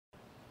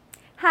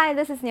Hi,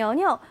 this is Niu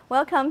Niu.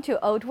 Welcome to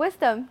Old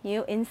Wisdom,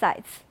 New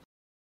Insights.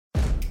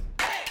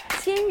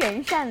 亲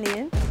人善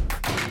邻，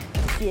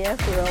协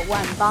和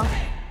万邦。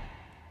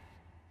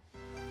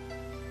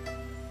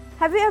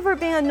Have you ever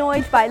been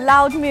annoyed by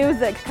loud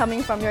music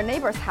coming from your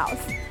neighbor's house?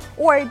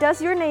 Or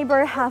does your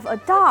neighbor have a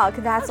dog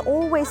that's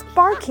always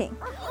barking?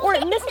 Or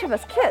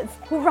mischievous kids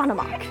who run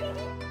amok?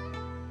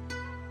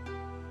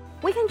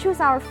 We can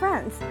choose our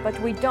friends, but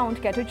we don't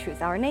get to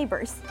choose our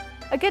neighbors.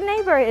 A good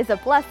neighbor is a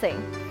blessing,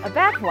 a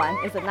bad one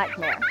is a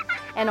nightmare.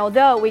 And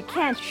although we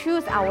can't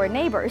choose our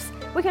neighbors,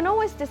 we can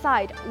always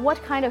decide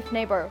what kind of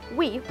neighbor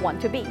we want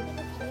to be.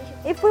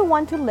 If we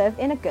want to live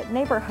in a good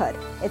neighborhood,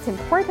 it's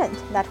important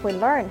that we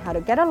learn how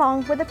to get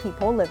along with the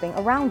people living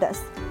around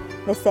us.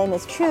 The same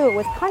is true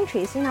with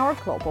countries in our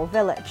global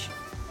village.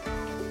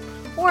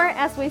 Or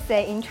as we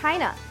say in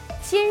China,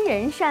 亲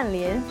人善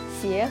邻，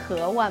协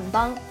和万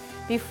邦.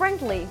 Be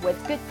friendly with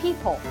good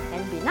people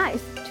and be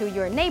nice to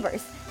your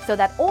neighbors so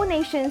that all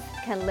nations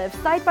can live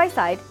side by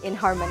side in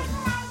harmony.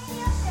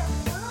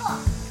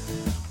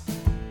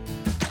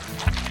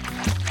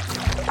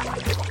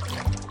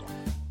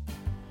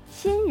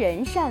 亲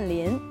人善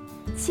邻，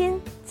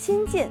亲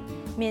近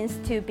means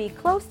to be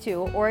close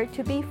to or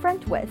to be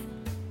friend with.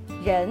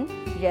 仁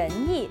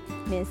义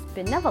means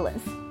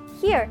benevolence.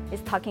 Here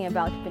is talking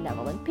about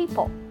benevolent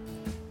people.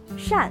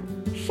 善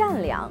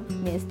良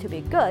means to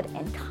be good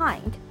and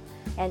kind.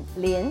 And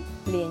邻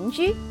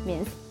居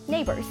means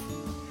neighbors.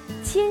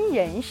 亲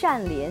人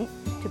善邻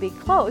to be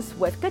close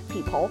with good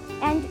people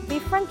and be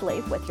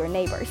friendly with your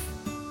neighbors.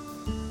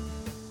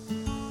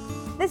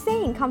 This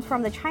saying comes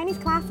from the Chinese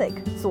classic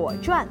左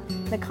传,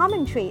 the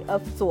commentary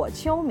of 左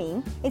丘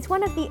明. It's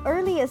one of the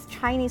earliest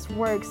Chinese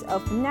works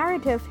of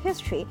narrative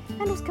history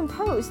and was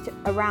composed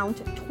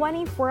around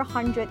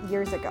 2,400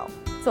 years ago.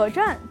 左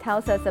传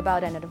tells us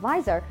about an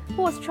advisor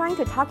who was trying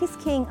to talk his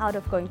king out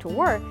of going to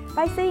war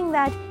by saying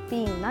that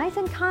being nice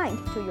and kind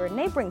to your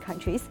neighboring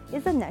countries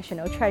is a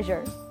national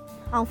treasure.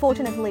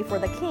 Unfortunately for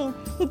the king,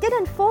 he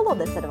didn't follow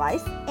this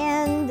advice,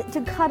 and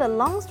to cut a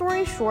long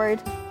story short,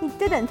 he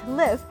didn't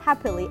live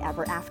happily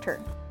ever after.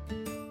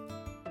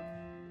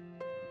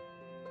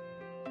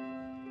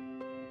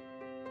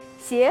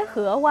 协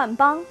和万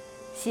邦.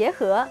 协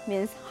和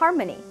means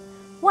harmony.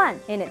 One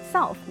in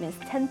itself means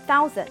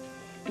 10,000.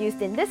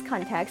 Used in this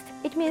context,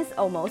 it means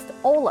almost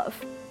all of.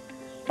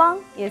 邦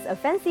is a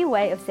fancy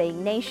way of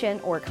saying nation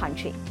or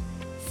country.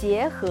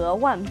 协和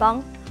万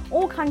邦.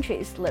 All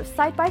countries live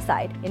side by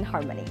side in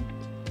harmony.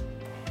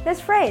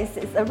 This phrase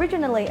is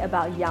originally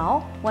about Yao,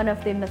 one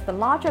of the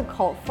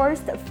mythological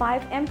first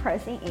 5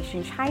 emperors in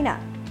ancient China.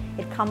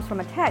 It comes from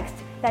a text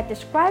that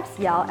describes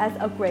Yao as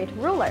a great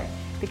ruler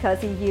because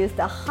he used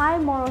a high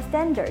moral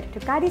standard to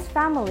guide his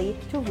family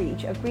to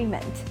reach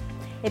agreement.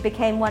 It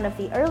became one of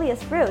the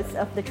earliest roots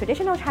of the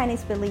traditional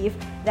Chinese belief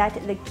that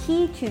the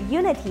key to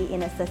unity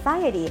in a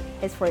society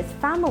is for its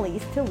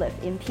families to live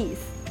in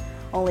peace.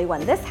 Only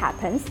when this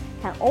happens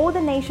can all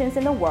the nations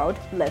in the world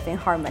live in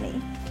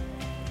harmony.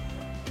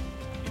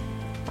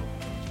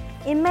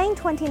 In May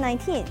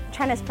 2019,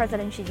 China's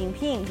President Xi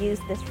Jinping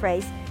used this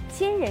phrase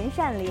亲人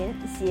善邻，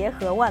协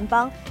和万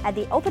邦 at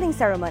the opening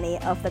ceremony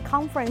of the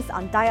Conference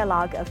on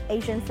Dialogue of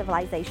Asian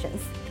Civilizations.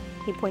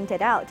 He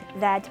pointed out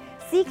that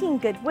seeking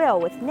goodwill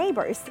with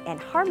neighbors and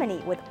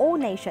harmony with all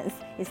nations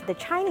is the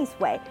Chinese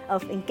way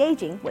of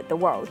engaging with the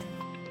world.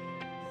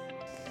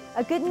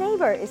 A good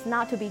neighbor is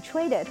not to be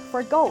traded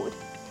for gold.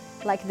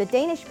 Like the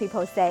Danish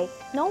people say,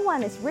 no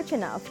one is rich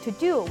enough to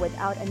do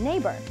without a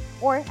neighbor.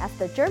 Or as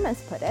the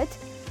Germans put it,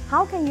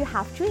 how can you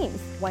have dreams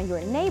when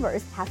your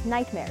neighbors have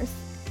nightmares?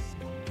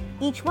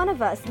 Each one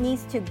of us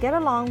needs to get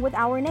along with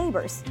our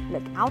neighbors,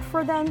 look out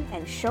for them,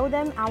 and show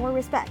them our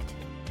respect.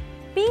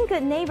 Being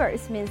good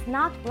neighbors means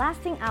not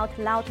blasting out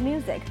loud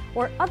music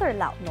or other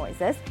loud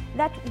noises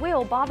that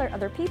will bother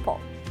other people.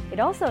 It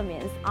also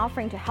means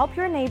offering to help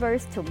your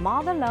neighbors to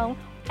mow the lawn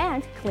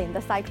and clean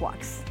the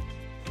sidewalks.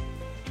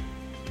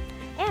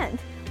 And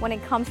when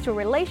it comes to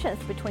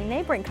relations between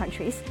neighboring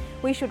countries,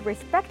 we should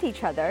respect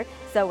each other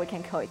so we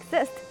can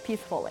coexist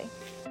peacefully.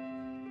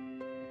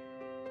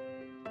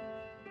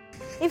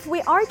 If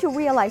we are to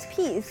realize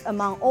peace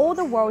among all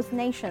the world's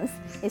nations,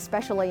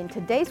 especially in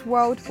today's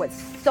world with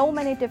so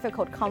many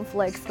difficult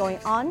conflicts going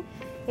on,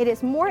 it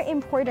is more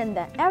important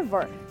than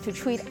ever to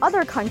treat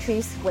other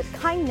countries with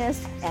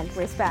kindness and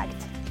respect.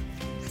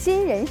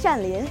 亲人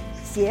善邻，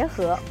协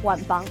和万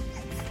邦.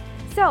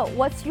 So,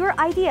 what's your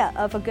idea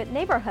of a good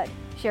neighborhood?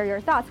 Share your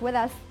thoughts with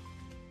us.